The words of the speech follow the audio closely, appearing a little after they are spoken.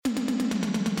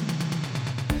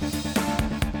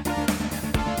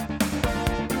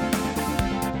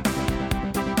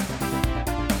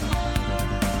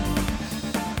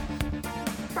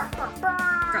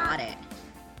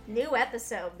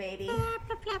episode, baby.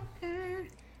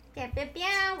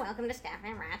 Welcome to Staff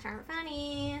and Rats Aren't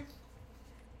Funny.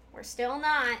 We're still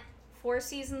not 4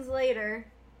 seasons later.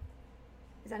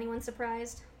 Is anyone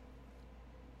surprised?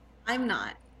 I'm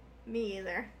not. Me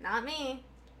either. Not me.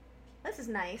 This is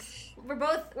nice. We're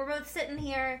both sitting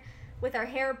here with our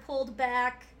hair pulled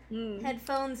back,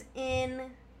 headphones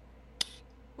in.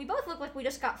 We both look like we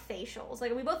just got facials.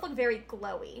 Like, we both look very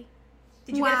glowy.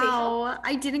 Did you get a facial? Wow,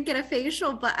 I didn't get a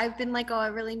facial, but I've been like, oh, I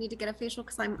really need to get a facial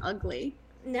because I'm ugly.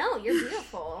 No, you're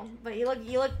beautiful. But you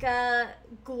look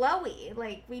glowy.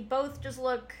 Like, we both just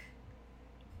look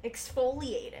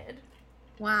exfoliated.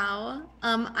 Wow.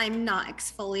 I'm not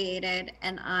exfoliated,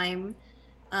 and I'm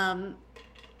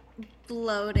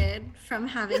bloated from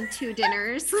having 2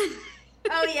 dinners.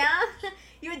 Oh, yeah?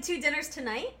 You had 2 dinners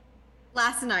tonight?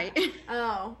 Last night.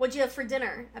 Oh, what'd you have for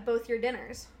dinner at both your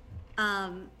dinners?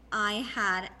 I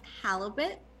had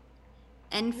halibut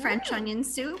and French onion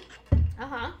soup.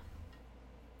 Uh-huh.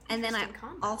 And then I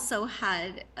also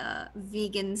had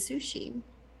vegan sushi.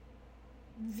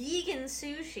 Vegan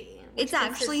sushi? It's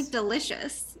actually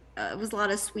delicious. It was a lot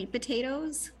of sweet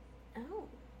potatoes. Oh.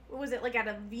 Was it like at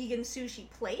a vegan sushi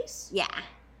place? Yeah.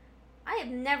 I have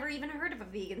never even heard of a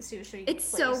vegan sushi It's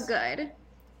place. so good.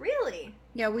 Really?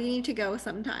 Yeah, we need to go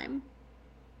sometime.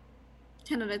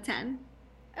 10 out of 10.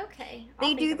 Okay.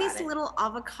 They do this little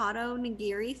avocado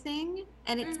nigiri thing,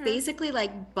 and it's basically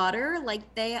like butter. Like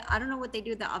I don't know what they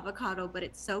do with the avocado, but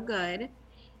it's so good.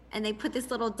 And they put this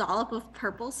little dollop of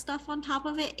purple stuff on top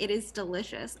of it. It is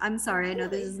delicious. I'm sorry, I know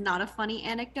this is not a funny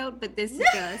anecdote, but this is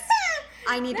just,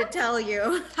 I need to tell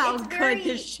you how good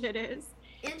this shit is.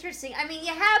 Interesting. I mean,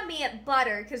 you had me at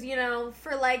butter, because, you know,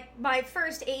 for like my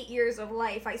first 8 years of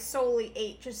life, I solely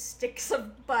ate just sticks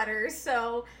of butter,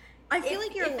 so... I feel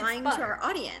like you're lying to our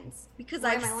audience, because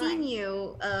I've seen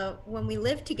you, when we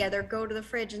lived together, go to the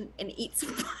fridge and eat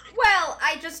some butter. Well,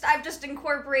 I've just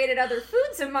incorporated other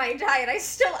foods in my diet.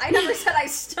 I never said I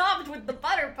stopped with the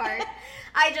butter part.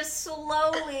 I just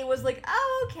slowly was like,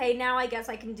 oh, okay, now I guess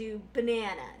I can do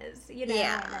bananas, you know,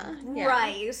 and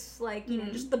rice, like, you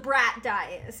know, just the brat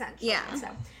diet, essentially. Yeah. So,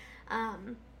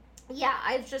 yeah,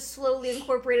 I've just slowly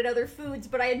incorporated other foods,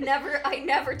 but I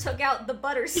never took out the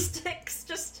butter sticks,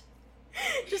 just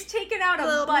taking out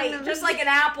a bite, just like an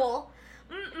apple.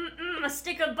 A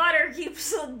stick of butter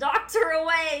keeps the doctor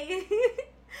away.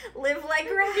 Live like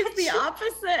rats. It's the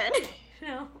opposite.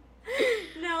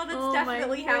 No, that's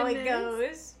definitely how it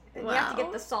goes. And you have to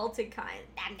get the salted kind.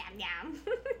 Yum.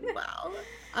 Wow.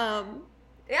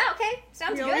 Yeah, okay,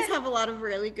 sounds good. We always have a lot of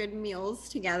really good meals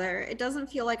together. It doesn't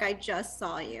feel like I just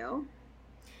saw you.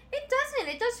 It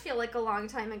doesn't. It does feel like a long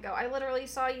time ago. I literally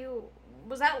saw you,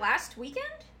 was that last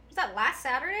weekend? Was that last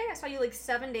Saturday? I saw you like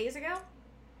 7 days ago.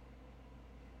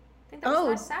 I think that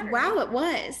was last Saturday. Wow, it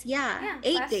was. Yeah.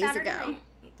 8 days ago. Night.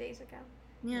 8 days ago.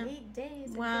 Yeah. 8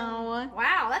 days ago.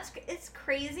 Wow, it's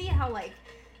crazy how like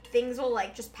things will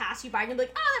like just pass you by and you're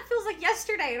like, oh, that feels like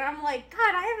yesterday, and I'm like,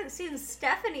 God, I haven't seen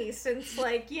Stephanie since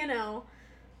like, you know,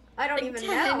 I don't even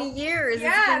know. 10 years.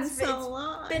 Yeah, it's been so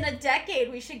long. It's been a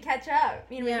decade. We should catch up.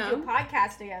 You know, we can do a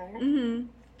podcast together. Mm-hmm.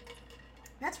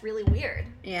 That's really weird.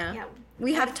 Yeah.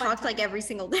 We have talked like every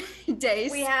single day.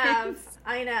 We have.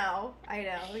 I know.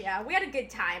 Yeah. We had a good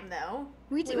time, though.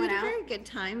 We had a very good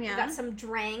time, yeah. We got some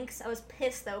drinks. I was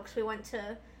pissed, though, because we went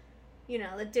to, you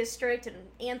know, the district, and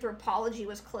Anthropology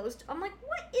was closed. I'm like,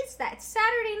 what is that? It's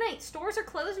Saturday night. Stores are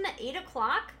closing at 8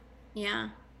 o'clock? Yeah.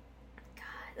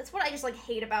 God, that's what I just, like,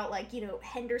 hate about, like, you know,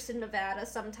 Henderson, Nevada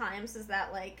sometimes, is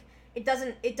that, like, It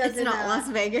doesn't. It's not Las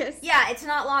Vegas. Yeah, it's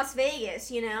not Las Vegas,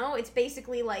 you know? It's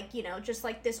basically like, you know, just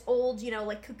like this old, you know,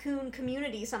 like cocoon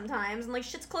community sometimes, and like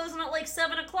shit's closing at like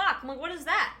 7 o'clock. I'm like, what is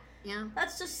that? Yeah.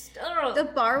 That's just, ugh. The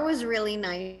bar was really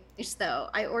nice, though.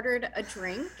 I ordered a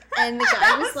drink, and the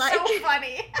guy was like... so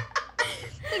funny.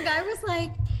 The guy was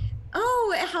like,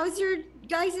 oh, how's your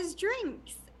guys'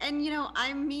 drinks? And, you know,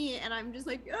 I'm me, and I'm just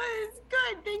like, oh, it's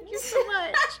good, thank you so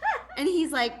much. And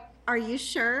he's like, are you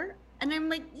sure? And I'm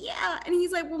like, yeah. And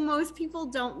he's like, well, most people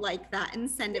don't like that and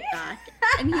send it back.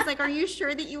 And he's like, are you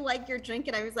sure that you like your drink?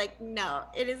 And I was like, no,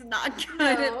 it is not good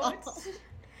at all.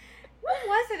 What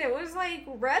was it? It was like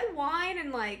red wine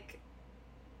and like,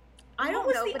 I don't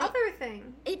know. What was the other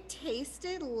thing? It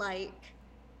tasted like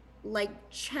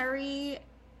cherry,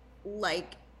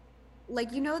 like,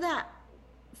 you know that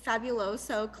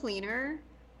Fabuloso cleaner?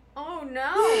 Oh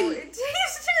no, it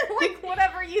tasted like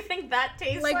whatever you think that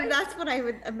tastes like. Like, that's what I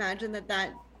would imagine that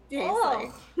tastes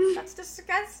like. That's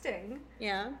disgusting.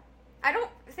 Yeah. I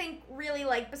don't think really,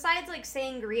 like, besides, like,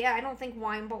 sangria, I don't think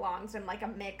wine belongs in, like, a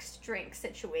mixed drink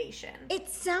situation. It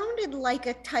sounded like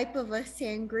a type of a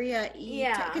sangria,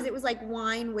 Yeah. because it was like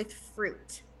wine with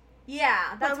fruit.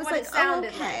 Yeah, that's what it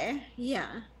sounded like.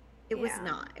 Yeah. It was Yeah.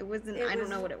 not. It wasn't. It I don't was-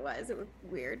 know what it was. It was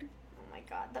weird. Oh my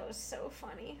god, that was so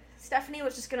funny. Stephanie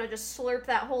was just gonna just slurp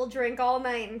that whole drink all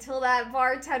night until that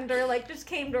bartender, like, just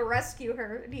came to rescue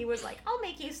her. And he was like, I'll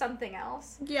make you something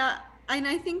else. Yeah, and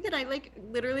I think that I like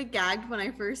literally gagged when I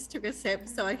first took a sip,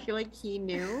 so I feel like he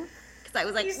knew, because I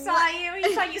was like, He saw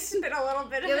you spit a little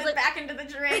bit of It was it like- back into the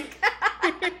drink.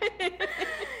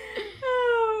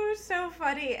 Oh, so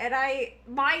funny. And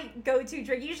my go-to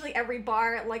drink, usually every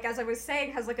bar, like as I was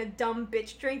saying, has like a dumb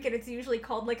bitch drink, and it's usually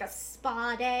called like a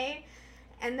spa day.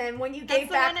 And then when you gave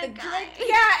back the drink,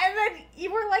 yeah, and then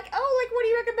you were like, oh, like, what do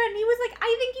you recommend? And he was like,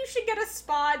 I think you should get a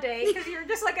spa day, because you're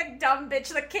just like a dumb bitch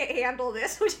that can't handle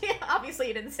this, which obviously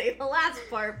you didn't say the last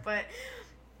part, but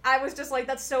I was just like,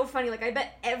 that's so funny. Like, I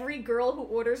bet every girl who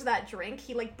orders that drink,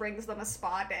 he, like, brings them a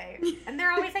spa day. And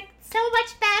they're always like, so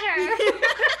much better.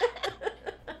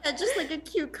 That's just like a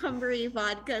cucumbery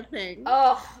vodka thing.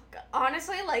 Oh,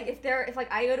 honestly, like, if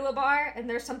like I go to a bar and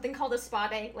there's something called a spa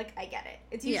day, like, I get it.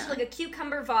 It's usually like a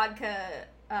cucumber vodka,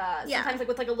 sometimes like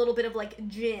with like a little bit of like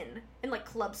gin and like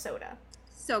club soda.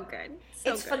 So good.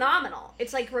 It's phenomenal.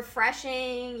 It's like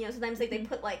refreshing. You know, sometimes like they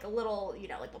put like a little, you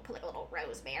know, like they'll put like a little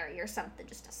rosemary or something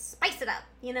just to spice it up.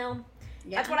 You know,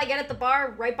 that's what I get at the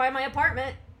bar right by my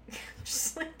apartment.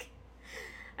 Just like.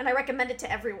 And I recommend it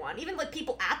to everyone, even like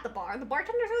people at the bar. The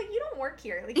bartenders are like, "You don't work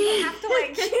here. Like, you don't have to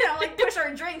like, you know, like push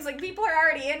our drinks. Like, people are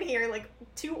already in here, like,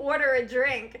 to order a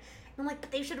drink." And I'm like, "But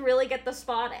they should really get the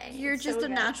spa day." You're It's just so a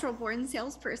good. natural born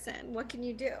salesperson. What can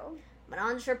you do? I'm an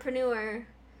entrepreneur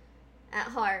at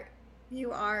heart.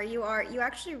 You are. You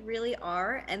actually really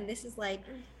are. And this is like,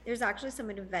 there's actually some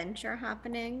adventure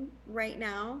happening right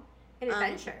now. An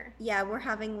adventure. Yeah, we're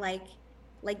having like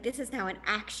this is now an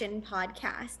action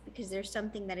podcast because there's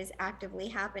something that is actively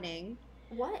happening.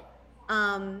 What?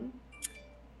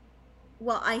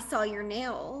 Well, I saw your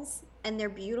nails and they're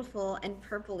beautiful and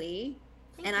purpley.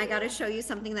 And I got to show you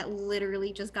something that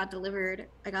literally just got delivered.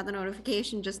 I got the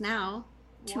notification just now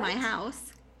to my What?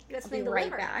 house. That's I'll be been right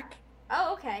delivered. back.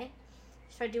 Oh, okay.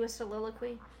 Should I do a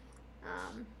soliloquy?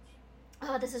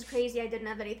 Oh, this is crazy. I didn't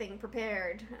have anything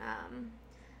prepared.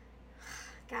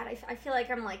 God, I feel like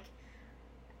I'm like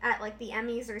at like the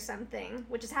Emmys or something,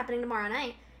 which is happening tomorrow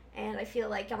night. And I feel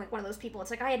like I'm like one of those people.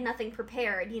 It's like I had nothing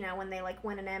prepared, you know, when they like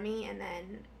win an Emmy and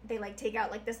then they like take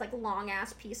out like this like long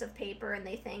ass piece of paper and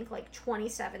they thank like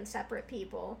 27 separate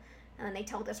people. And then they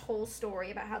tell this whole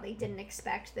story about how they didn't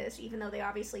expect this, even though they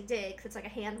obviously did, because it's like a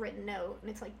handwritten note and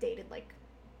it's like dated like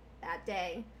that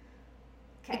day.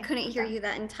 Okay. I couldn't hear Okay. you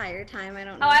that entire time. I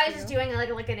don't know. Oh, I if was just you- doing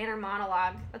like an inner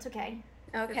monologue. That's okay.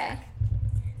 Okay.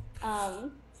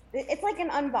 It's like an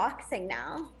unboxing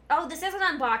now. Oh, this is an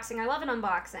unboxing. I love an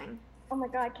unboxing. Oh my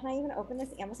god, can I even open this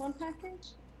Amazon package?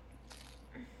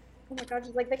 Oh my god,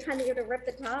 just like the kind that you have to rip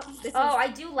the top. I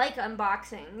do like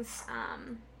unboxings.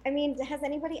 I mean, has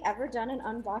anybody ever done an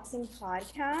unboxing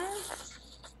podcast?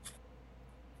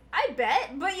 I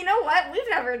bet, but you know what? We've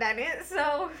never done it,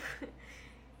 so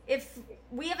if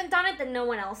we haven't done it, then no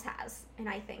one else has, and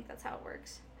I think that's how it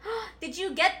works. Did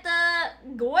you get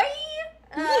the Goy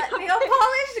nail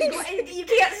polish? You can't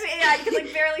see it. Yeah, you can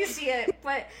like barely see it.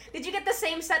 But did you get the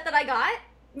same set that I got?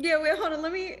 Yeah, wait, hold on.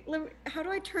 Let me. How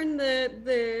do I turn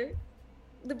the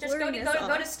Just go blurriness to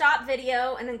off? stop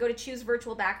video and then go to choose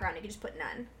virtual background. You can just put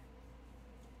none.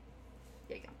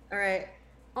 There you go. All right.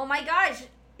 Oh my gosh,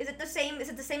 is it the same? Is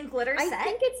it the same glitter set? I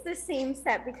think it's the same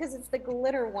set because it's the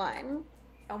glitter one.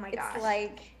 Oh my It's gosh.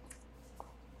 like.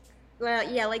 Well,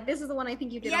 yeah, like this is the one I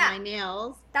think you did Yeah. on my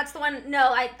nails. That's the one.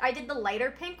 No, I did the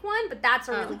lighter pink one, but that's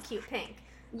a really Oh. cute pink.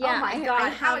 Yeah, Oh my I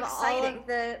god, how have exciting. all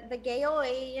of the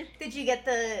Gaoi. Did you get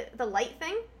the light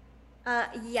thing?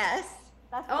 Yes.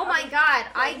 That's Oh what my was god,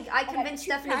 saying. I got convinced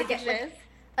 2 Stephanie to get like packages.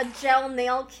 a gel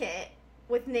nail kit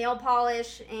with nail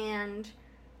polish and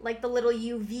like the little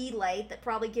UV light that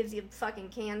probably gives you fucking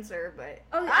cancer, but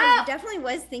Oh, Ah! I definitely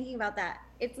was thinking about that.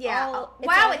 It's yeah. all it's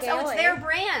Wow, all it's Gaoi.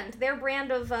 their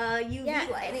brand of UV Yeah,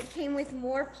 light. and it came with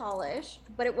more polish,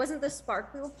 but it wasn't the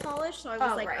sparkly polish, so I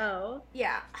was Oh, like, right. oh.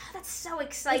 Yeah. Oh, that's so Like,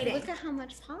 exciting. look at how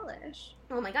much polish.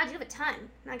 Oh my god, you have a ton.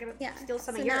 I'm not gonna Yeah. steal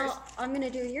some so of yours. now I'm gonna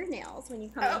do your nails when you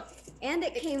come Oh. in. And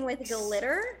it came with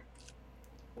glitter.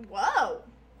 Whoa.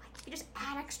 You just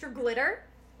add extra glitter?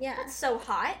 Yeah. That's so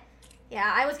hot. Yeah,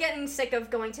 I was getting sick of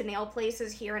going to nail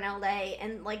places here in LA,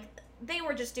 and like they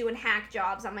were just doing hack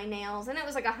jobs on my nails, and it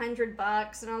was like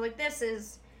 $100, and I was like, this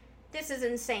is this is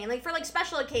insane. Like, for, like,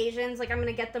 special occasions, like, I'm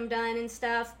gonna get them done and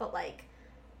stuff, but, like,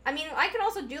 I mean, I can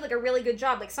also do, like, a really good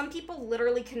job. Like, some people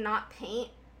literally cannot paint,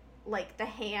 like, the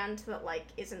hand that, like,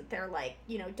 isn't their, like,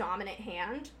 you know, dominant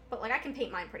hand, but, like, I can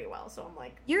paint mine pretty well, so I'm,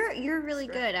 like... You're really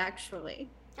good, actually.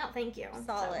 Oh, thank you.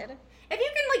 Solid. So, if you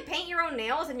can, like, paint your own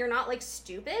nails and you're not, like,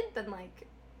 stupid, then, like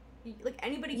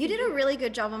anybody can. You did a really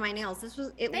good job on my nails.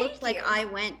 It looked like you. I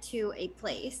went to a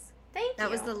place. Thank you.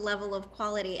 That was the level of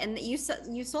quality. And you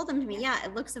sold them to me. Yeah,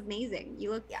 it looks amazing.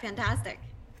 You look fantastic.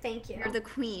 Thank you. You're the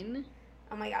queen.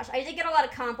 Oh my gosh. I did get a lot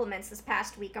of compliments this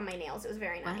past week on my nails. It was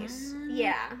very nice. Wow.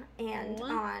 Yeah. And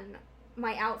on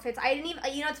my outfits. I didn't even,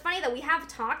 you know, it's funny that we have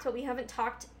talked, but we haven't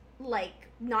talked, like,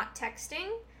 not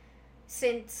texting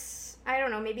since, I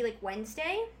don't know, maybe, like,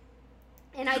 Wednesday.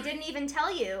 And I didn't even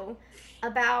tell you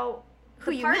about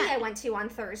the party I went to on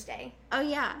Thursday. Oh,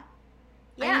 yeah.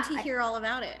 I need to hear all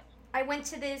about it. I went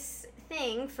to this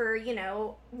thing for, you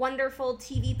know, wonderful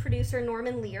TV producer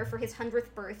Norman Lear for his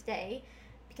 100th birthday,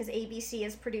 because ABC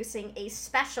is producing a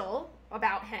special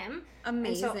about him.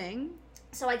 Amazing.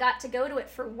 So I got to go to it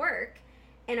for work,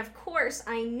 and of course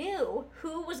I knew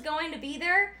who was going to be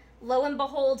there. Lo and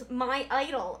behold, my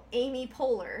idol, Amy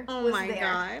Poehler, was there.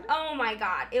 God. Oh my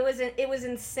god. It was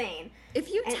insane.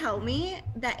 If you tell me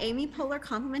that Amy Poehler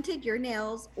complimented your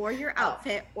nails or your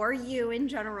outfit or you in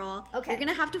general, you're going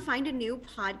to have to find a new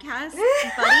podcast,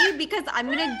 buddy, because I'm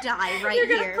going to die right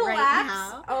here, collapse. Right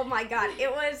now. Oh my god.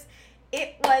 It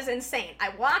was insane. I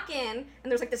walk in,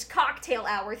 and there's like this cocktail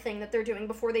hour thing that they're doing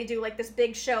before they do like this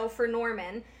big show for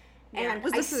Norman. And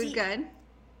was the food good?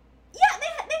 Yeah,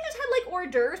 they just had, like, hors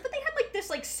d'oeuvres, but they had, like, this,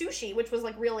 like, sushi, which was,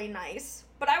 like, really nice.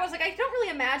 But I was like, I don't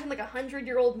really imagine, like,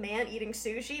 100-year-old man eating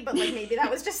sushi, but, like, maybe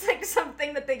that was just, like,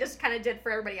 something that they just kind of did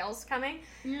for everybody else coming.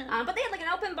 Yeah. But they had, like, an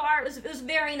open bar. It was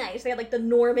very nice. They had, like, the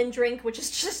Norman drink, which is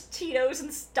just Tito's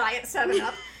and Diet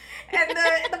 7-Up. And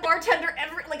the bartender,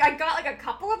 I got, like, a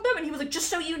couple of them, and he was like, just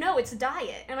so you know, it's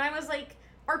diet. And I was like,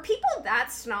 are people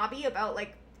that snobby about,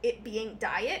 like, it being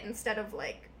diet instead of,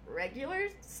 like, regular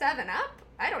 7-Up?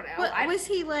 I don't know. What, was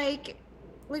he like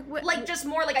what? Like, just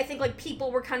more like, I think, like,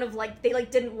 people were kind of like, they, like,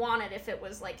 didn't want it if it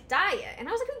was, like, diet. And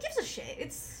I was like, who gives a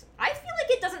shit? I feel like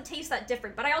it doesn't taste that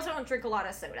different, but I also don't drink a lot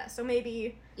of soda, so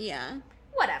maybe. Yeah.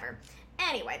 Whatever.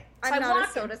 Anyway. So I'm not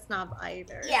a soda snob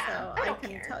either. Yeah. So I don't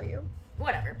care. Tell you.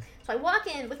 Whatever. So I walk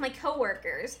in with my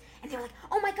coworkers, and they were like,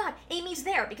 "Oh my god, Amy's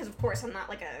there!" Because of course I'm not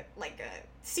like a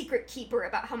secret keeper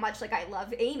about how much like I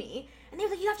love Amy. And they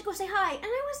were like, "You have to go say hi." And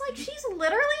I was like, "She's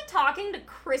literally talking to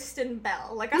Kristen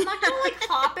Bell. Like, I'm not gonna like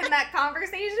hop in that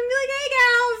conversation and be like, 'Hey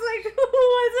gals, like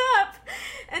what's up?'"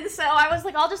 And so I was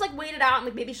like, "I'll just like wait it out, and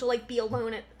like maybe she'll like be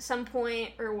alone at some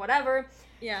point or whatever."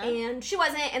 Yeah. And she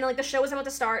wasn't, and then like the show was about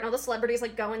to start, and all the celebrities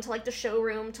like go into like the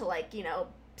showroom to like, you know,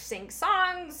 sing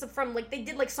songs from like, they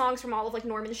did like songs from all of like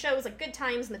Norman's shows, like Good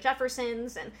Times and The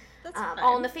Jeffersons and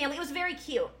All in the Family. It was very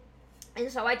cute.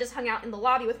 And so I just hung out in the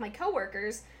lobby with my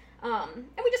coworkers, and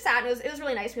we just sat, and it was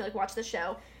really nice. We like watched the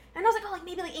show, and I was like, oh, like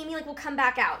maybe like Amy like will come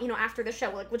back out, you know, after the show,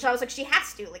 like, which I was like, she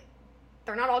has to, like,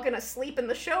 they're not all gonna sleep in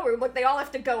the showroom, like they all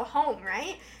have to go home,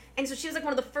 right? And so she was like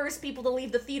one of the first people to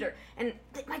leave the theater, and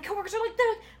my coworkers are like,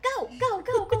 go,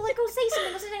 like go say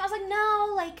something. I was like,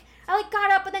 no, like I like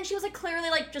got up, but then she was like clearly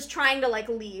like just trying to like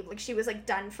leave, like she was like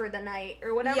done for the night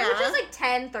or whatever. Yeah. Which was like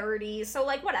 10:30, so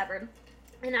like whatever.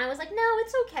 And I was like, no,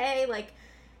 it's okay, like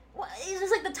it's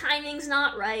just like the timing's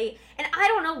not right. And I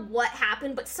don't know what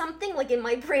happened, but something like in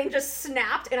my brain just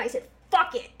snapped, and I said,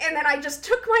 fuck it. And then I just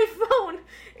took my phone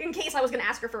in case I was gonna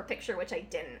ask her for a picture, which I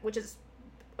didn't, which is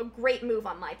a great move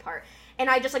on my part. And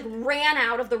I just like ran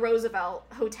out of the Roosevelt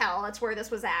Hotel, that's where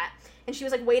this was at, and she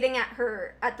was like waiting at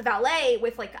the valet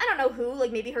with like, I don't know who,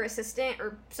 like maybe her assistant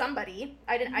or somebody.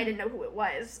 I didn't know who it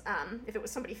was. If it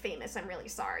was somebody famous, I'm really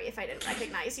sorry if I didn't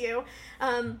recognize you.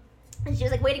 And she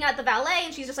was like waiting at the valet,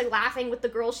 and she's just like laughing with the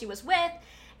girl she was with,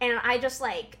 and I just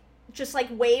like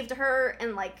waved to her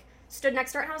and like stood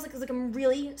next to her, and I was like, I'm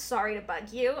really sorry to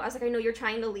bug you. I was like, I know you're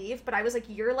trying to leave, but I was like,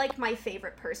 you're like my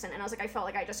favorite person, and I was like, I felt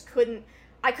like I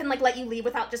couldn't like let you leave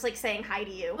without just like saying hi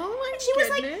to you. Oh my and she goodness.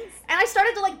 was like, and I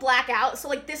started to like black out, so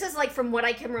like this is like from what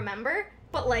I can remember,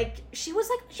 but like she was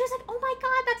like, oh my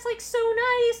god, that's like so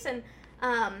nice, and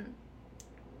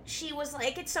she was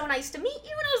like, it's so nice to meet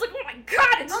you, and I was like, oh my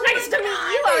god, it's nice to meet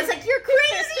you. I was like, you're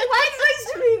crazy, why it's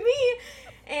nice to meet me?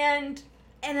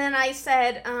 And then I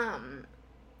said, I'm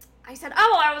Rachel.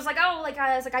 I was like,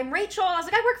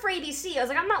 I work for ABC. I was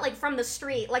like, I'm not like from the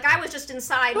street. Like I was just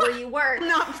inside where you work.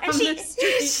 Not from the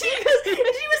street. She was like,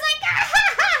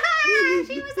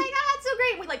 oh, it's so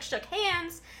great. And we like shook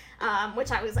hands.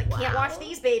 which I was like, can't watch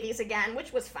these babies again,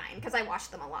 which was fine because I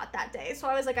watched them a lot that day. So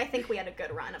I was like, I think we had a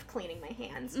good run of cleaning my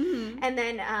hands. Mm-hmm. And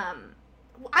then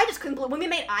I just couldn't believe when we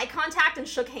made eye contact and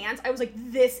shook hands. I was like,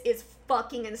 this is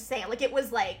fucking insane. Like it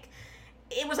was like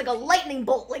a lightning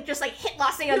bolt, like just like hit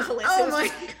Los Angeles. Oh, it was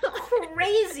just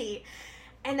crazy.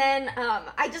 And then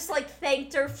I just like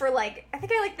thanked her for like, I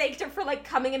think I like thanked her for like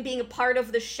coming and being a part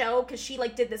of the show because she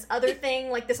like did this other thing,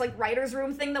 like this like writer's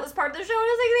room thing that was part of the show. And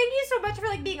I was like, thank you so much for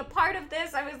like being a part of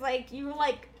this. I was like, you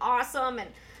like awesome. And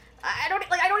I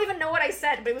don't even know what I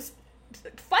said, but it was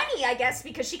funny, I guess,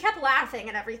 because she kept laughing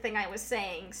at everything I was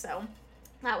saying. So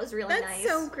that was really nice. That's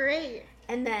so great.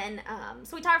 And then,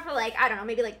 so we talked for like, I don't know,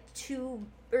 maybe like 2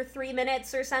 or 3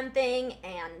 minutes or something,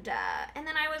 and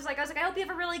then I was like, I hope you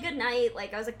have a really good night.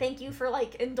 Like, I was like, thank you for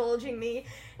like indulging me.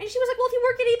 And she was like, well, if you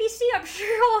work at ABC, I'm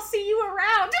sure I'll see you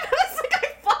around. And I was like, I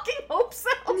fucking hope so.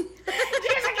 She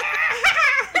was like,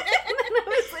 ah! And then I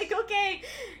was like, okay.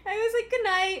 I was like, good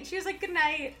night. She was like, good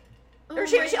night. Or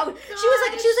she was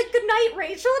like, good night,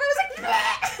 Rachel. And I was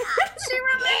like, she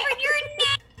remembered your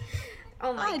name.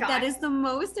 Oh my God. That is the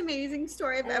most amazing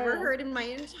story I've ever heard in my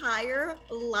entire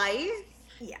life.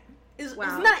 Yeah. Isn't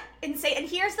that insane? And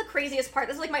here's the craziest part.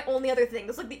 This is like my only other thing.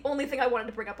 This is like the only thing I wanted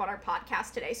to bring up on our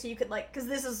podcast today. So you could like,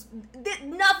 because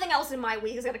nothing else in my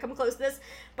week is going to come close to this.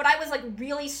 But I was like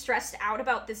really stressed out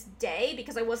about this day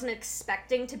because I wasn't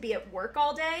expecting to be at work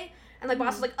all day. And like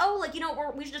boss was like, oh, like, you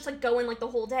know, we should just like go in like the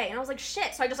whole day. And I was like,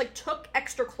 shit. So I just like took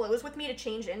extra clothes with me to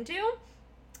change into.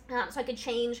 So I could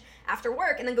change after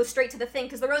work and then go straight to the thing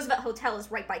because the Roosevelt Hotel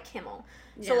is right by Kimmel.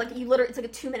 So like it's like a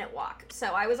 2-minute walk.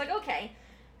 So I was like, okay.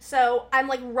 So I'm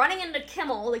like running into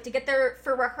Kimmel like to get there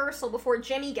for rehearsal before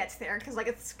Jimmy gets there because like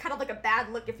it's kind of like a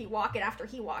bad look if you walk in after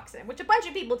he walks in, which a bunch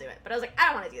of people do it. But I was like, I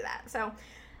don't want to do that. So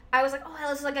I was like, oh,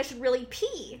 this is like I should really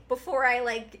pee before I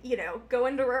like, you know, go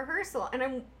into rehearsal.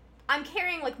 And I'm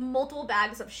carrying like multiple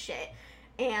bags of shit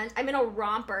and I'm in a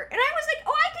romper and I was like,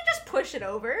 oh, I can just push it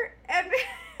over and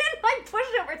I pushed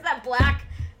it over to that black,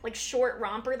 like, short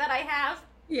romper that I have.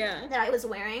 Yeah. That I was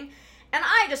wearing. And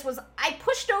I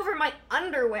pushed over my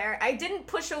underwear. I didn't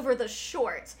push over the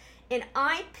shorts. And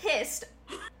I pissed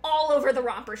all over the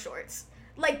romper shorts.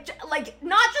 Like,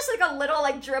 not just, like, a little,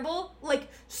 like, dribble. Like,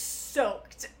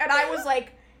 soaked. And I was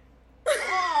like,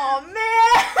 oh,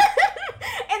 man.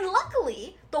 And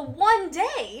luckily, the one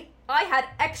day I had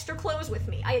extra clothes with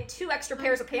me. I had 2 extra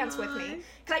pairs of pants with me.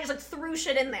 Because I just, like, threw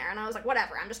shit in there. And I was like,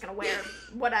 whatever. I'm just going to wear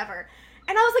whatever.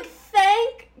 And I was like,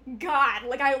 thank God.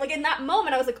 Like, in that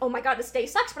moment, I was like, oh, my God, this day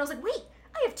sucks. But I was like, wait,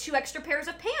 I have 2 extra pairs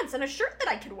of pants and a shirt that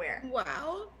I could wear.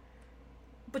 Wow.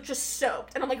 But just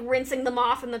soaked. And I'm, like, rinsing them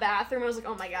off in the bathroom. I was like,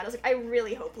 oh, my God. I was like, I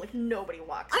really hope, like, nobody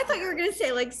walks I thought you were going to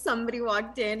say, like, somebody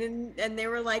walked in and they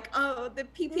were like, oh, the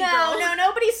pee-pee girl. No,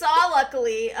 nobody saw,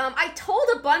 luckily. I told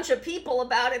a bunch of people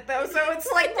about it, though, so it's,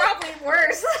 like, probably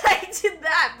worse that I did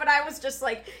that. But I was just,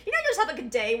 like, you know, you just have, like, a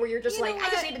day where you're just, like, I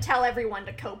just need to tell everyone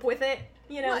to cope with it,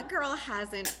 you know? What girl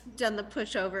hasn't done the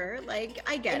pushover? Like,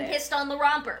 I get it. And pissed on the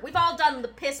romper. We've all done the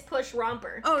piss-push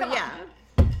romper. Oh, Come yeah.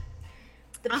 on.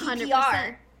 The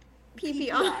PPR.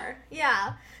 PPR.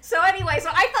 Yeah. So anyway,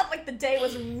 so I felt like the day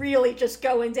was really just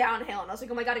going downhill. And I was like,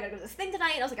 oh my God, I gotta go to this thing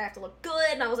tonight. And I was like, I have to look good.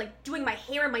 And I was like doing my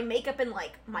hair and my makeup in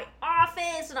like my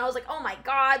office. And I was like, oh my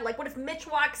God, like what if Mitch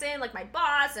walks in, like my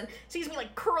boss, and sees me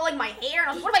like curling my hair? And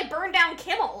I was like, what if I burn down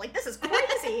Kimmel? Like this is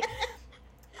crazy.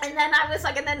 And then I was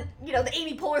like, and then, you know, the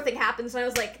Amy Poehler thing happens. And I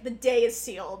was like, the day is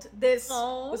sealed. This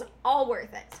was all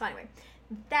worth it. So anyway,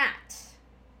 that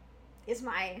is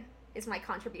my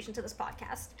contribution to this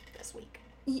podcast this week.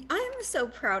 I'm so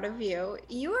proud of you.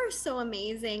 You are so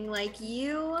amazing. Like,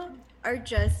 you are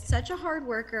just such a hard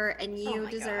worker and you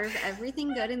deserve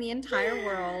everything good in the entire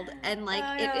world. And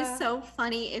like, it is so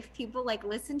funny if people like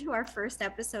listen to our first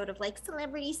episode of like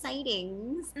celebrity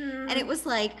sightings and it was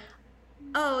like,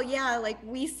 oh yeah, like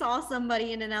we saw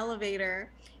somebody in an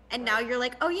elevator. And now you're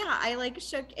like, oh yeah, I like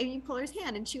shook Amy Poehler's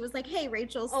hand and she was like, hey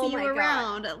Rachel, see you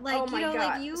around. Like, you know,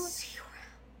 like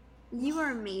you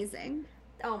are amazing.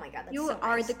 Oh my God, that's you so nice.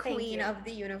 are the queen of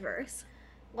the universe.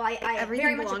 Well, I everything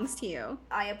very belongs to you.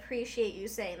 I appreciate you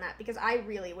saying that because I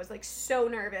really was like so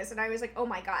nervous and I was like, oh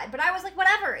my God. But I was like,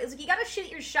 whatever. It was like, you gotta shoot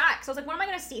your shot. So I was like, when am I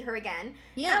gonna see her again?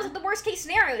 Yeah. And I was like, the worst case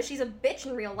scenario is she's a bitch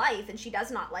in real life and she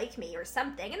does not like me or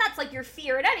something. And that's like your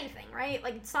fear at anything, right?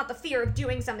 Like, it's not the fear of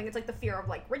doing something. It's like the fear of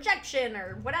like rejection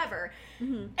or whatever.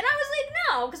 Mm-hmm. And I was like,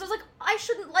 no, because I was like, I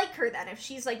shouldn't like her then if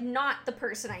she's like not the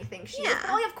person I think she is.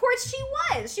 But like, of course she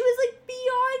was. She was like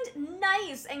beyond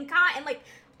nice and kind and like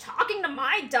talking to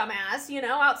my dumbass, you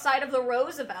know, outside of the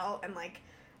Roosevelt and like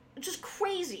just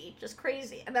crazy.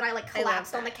 And then I like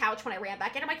collapsed on the couch when I ran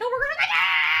back in. I'm like, oh, we're gonna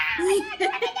I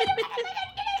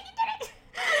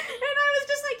was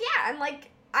just like, yeah, and like,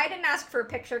 I didn't ask for a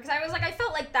picture, because I was like, I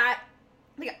felt like that,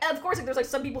 like, of course, like, there's like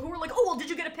some people who were like, oh, well, did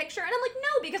you get a picture? And I'm like,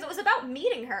 no, because it was about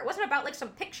meeting her. It wasn't about like some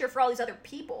picture for all these other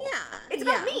people. Yeah. It's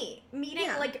about me meeting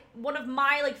like one of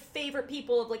my like favorite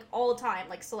people of like all time,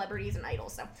 like celebrities and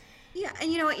idols. So yeah,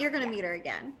 and you know what? You're gonna meet her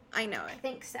again. I know it. I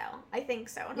think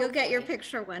so. You'll get your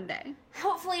picture one day.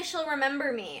 Hopefully she'll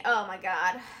remember me. Oh my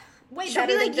god. She'll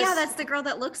be like, yeah, that's the girl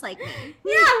that looks like me.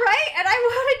 Yeah, right? And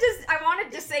I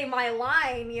wanted to say my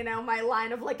line, you know, my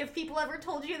line of like, if people ever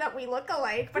told you that we look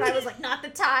alike, but I was like, not the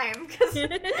time, because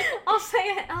I'll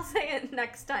say it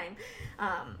next time.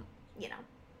 You know,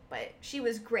 but she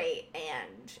was great,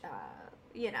 and,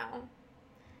 you know,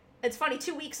 it's funny,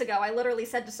 2 weeks ago, I literally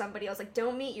said to somebody, I was like,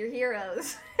 don't meet your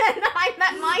heroes, and I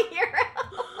met my hero.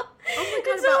 Oh my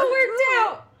god, and so it worked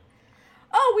out.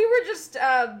 Oh, we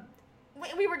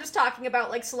were just talking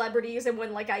about, like, celebrities and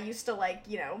when, like, I used to, like,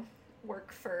 you know,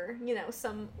 work for, you know,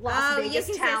 some Las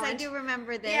Vegas talent. I do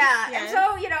remember this. Yeah, yes. And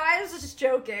so, you know, I was just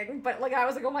joking, but, like, I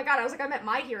was like, oh my god, I was like, I met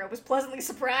my hero, was pleasantly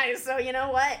surprised, so you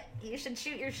know what? You should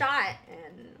shoot your shot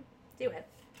and do it.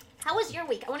 How was your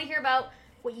week? I want to hear about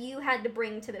what you had to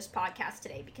bring to this podcast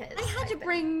today, because I had to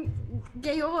bring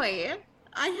Gaoi.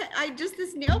 I just,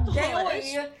 this nail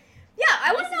polish. Gaoi. Yeah,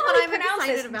 I want to know how to pronounce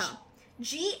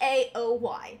this.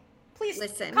 Gaoy. Please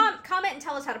listen. Comment and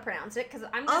tell us how to pronounce it, because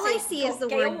I'm all I see is the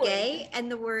word gay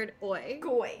and the word oi.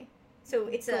 Goy. So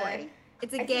it's goy. I gay.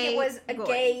 think it was a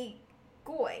gay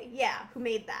goy. Yeah, who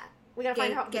made that? We gotta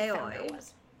find out who the founder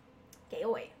was.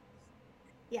 Gaoy.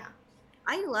 Yeah.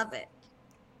 I love it.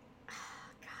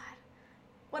 God,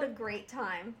 what a great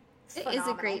time! It is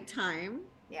a great time.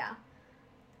 Yeah.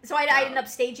 So I didn't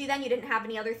upstage you then? You didn't have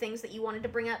any other things that you wanted to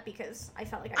bring up? Because I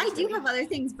felt like I do have other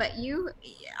things, but I feel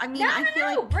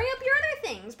like... Bring up your other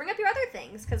things. Bring up your other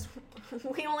things, because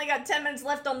we only got 10 minutes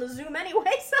left on the Zoom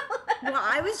anyway, so... Well,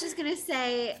 I was just going to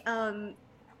say,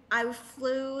 I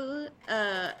flew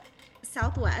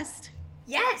Southwest.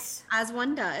 Yes! As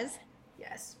one does.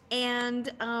 Yes.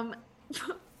 And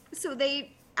so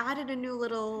they added a new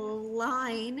little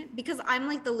line, because I'm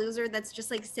like the loser that's just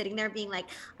like sitting there being like,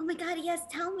 oh my god, yes,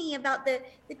 tell me about the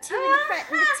two in the front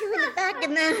and the two in the back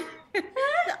and then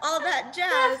all that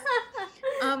jazz.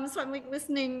 So I'm like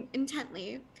listening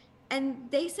intently, and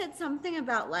they said something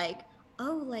about like,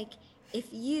 oh, like if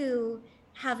you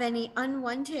have any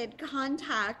unwanted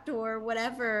contact or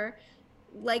whatever,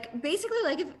 like basically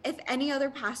like if any other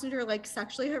passenger like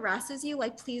sexually harasses you,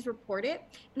 like please report it.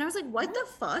 And I was like, what the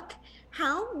fuck?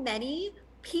 How many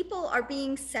people are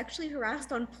being sexually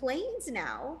harassed on planes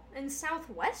now? And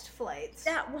Southwest flights.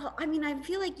 Well, I mean, I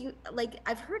feel like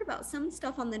I've heard about some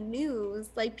stuff on the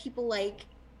news, like people like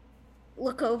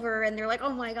look over and they're like,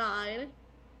 oh my god,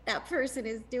 that person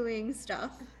is doing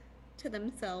stuff to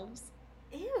themselves.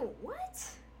 Ew, what?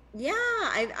 Yeah,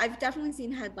 I've definitely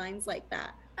seen headlines like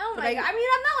that. Oh my god, I mean,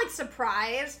 I'm not like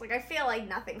surprised. Like, I feel like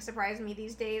nothing surprised me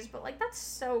these days, but like, that's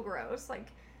so gross. Like,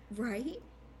 right?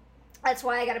 That's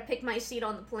why I gotta pick my seat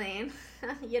on the plane.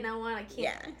 You know what? I can't.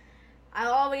 Yeah.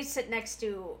 I'll always sit next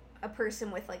to a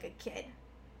person with like a kid,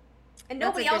 and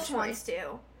nobody else wants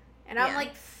to. And I'm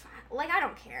like, I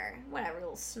don't care. Whatever,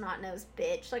 little snot-nosed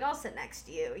bitch. Like, I'll sit next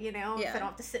to you. You know, if I don't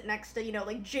have to sit next to, you know,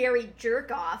 like Jerry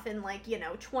Jerkoff in like, you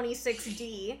know,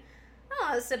 26D.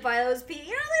 I'll sit by those people.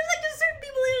 You know, there's like just certain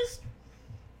people who just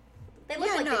they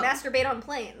look like they masturbate on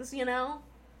planes. You know.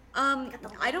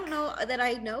 I don't know that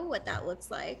I know what that looks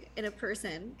like in a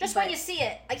person. Just when you see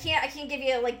it. I can't give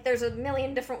you, like, there's a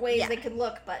million different ways they could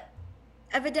look, but...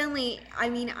 Evidently, I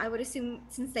mean, I would assume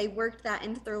since they worked that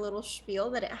into their little spiel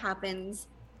that it happens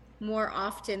more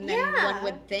often than one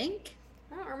would think.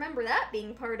 I don't remember that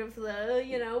being part of the,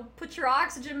 you know, put your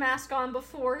oxygen mask on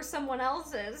before someone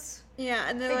else's. Yeah,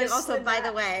 and they're like, also, by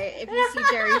the way, if you see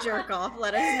Jerry Jerkoff,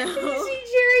 let us know. If you see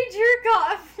Jerry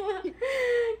Jerkoff,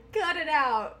 cut it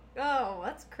out. Oh,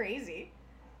 that's crazy.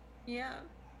 Yeah.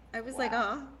 I was like,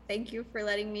 oh, thank you for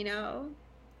letting me know.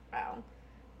 Wow.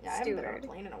 Yeah, I haven't been on a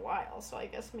plane in a while, so I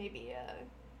guess maybe,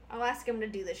 I'll ask him to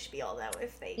do the spiel, though.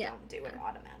 If they don't do it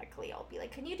automatically, I'll be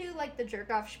like, can you do, like, the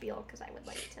jerk-off spiel? Because I would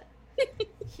like to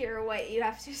hear what you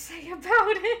have to say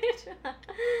about it.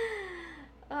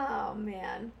 Oh,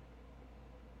 man.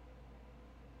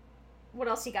 What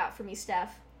else you got for me,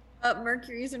 Steph?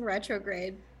 Mercury's in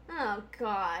retrograde. Oh,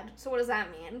 God. So what does that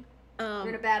mean? You're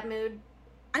in a bad mood?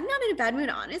 I'm not in a bad mood,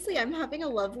 honestly. I'm having a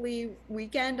lovely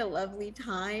weekend, a lovely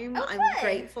time. Okay. I'm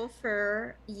grateful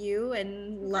for you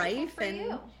and life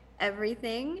and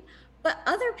everything. But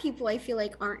other people, I feel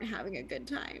like, aren't having a good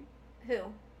time. Who?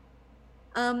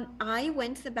 I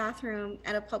went to the bathroom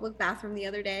at a public bathroom the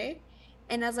other day,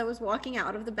 And as I was walking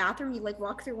out of the bathroom, you like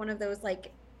walk through one of those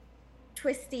like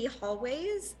twisty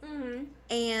hallways. Mm-hmm.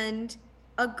 And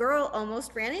a girl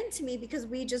almost ran into me because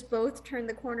we just both turned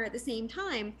the corner at the same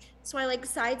time. So I like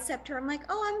sidestepped her. I'm like,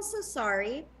 oh, I'm so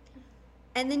sorry.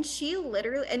 And then she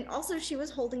literally, and also she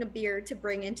was holding a beer to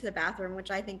bring into the bathroom,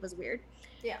 which I think was weird.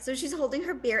 Yeah. So she's holding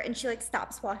her beer and she like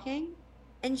stops walking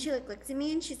and she like looks at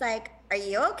me and she's like, are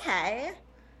you okay?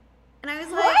 And I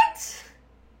was what?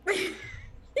 Like,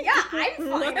 yeah, I'm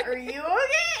fine. Are you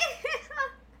okay?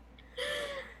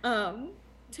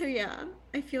 So yeah,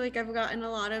 I feel like I've gotten a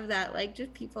lot of that, like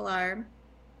just people are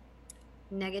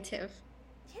negative.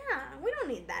 Yeah, we don't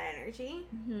need that energy.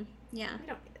 Mm-hmm. Yeah. We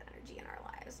don't need that energy in our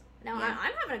lives. No, yeah.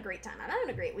 I'm having a great time. I'm having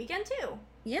a great weekend too.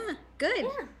 Yeah, good.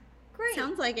 Yeah, great.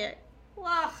 Sounds like it.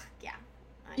 Well, yeah.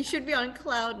 You should be on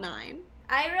cloud 9.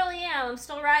 I really am. I'm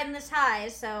still riding this high,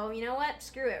 so you know what?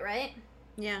 Screw it, right?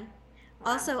 Yeah.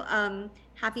 Wow. Also,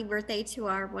 happy birthday to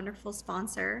our wonderful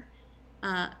sponsor,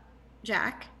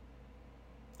 Jack.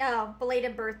 Oh,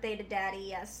 belated birthday to Daddy,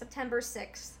 yes. September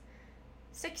 6th.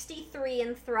 63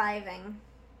 and thriving.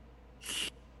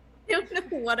 I don't know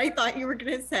what I thought you were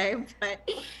going to say, but...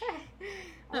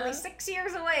 Only 6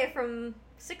 years away from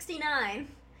 69.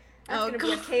 That's going to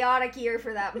be a chaotic year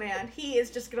for that man. He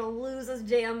is just going to lose his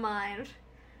damn mind.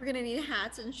 We're going to need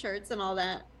hats and shirts and all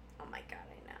that. Oh my god,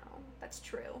 I know. That's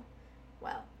true.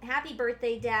 Well, happy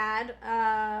birthday, Dad.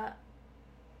 I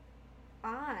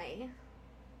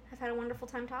have had a wonderful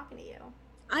time talking to you.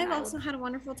 I've also had a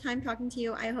wonderful time talking to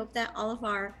you. I hope that all of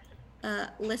our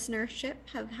listenership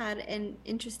have had an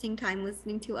interesting time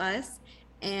listening to us.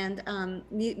 And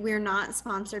we're not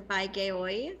sponsored by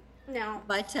Gaoi. No.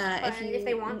 But if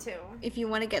they want to. If you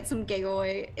want to get some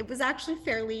Gaoi, it was actually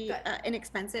fairly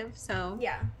inexpensive. So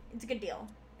yeah, it's a good deal.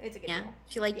 It's a good deal.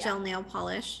 If you like gel nail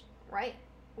polish. Right.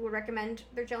 We would recommend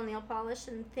their gel nail polish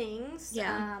and things.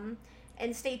 Yeah.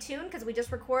 And stay tuned because we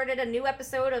just recorded a new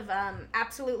episode of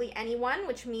Absolutely Anyone,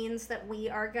 which means that we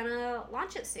are going to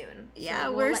launch it soon. Yeah,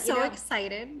 so we're so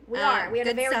excited. We are. We had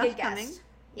a very good guest. Coming.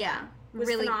 Yeah. It was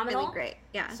really, phenomenal. Really great.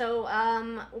 Yeah. So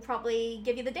we'll probably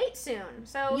give you the date soon.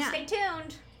 So stay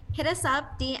tuned. Hit us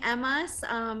up, DM us,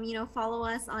 follow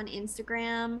us on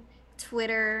Instagram,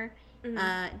 Twitter.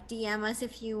 Mm-hmm. DM us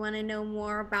if you want to know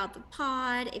more about the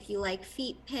pod. If you like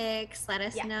feet pics, let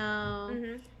us know.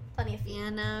 Mm-hmm. Plenty of feet.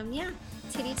 And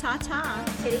titty ta ta.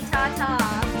 Titty ta ta.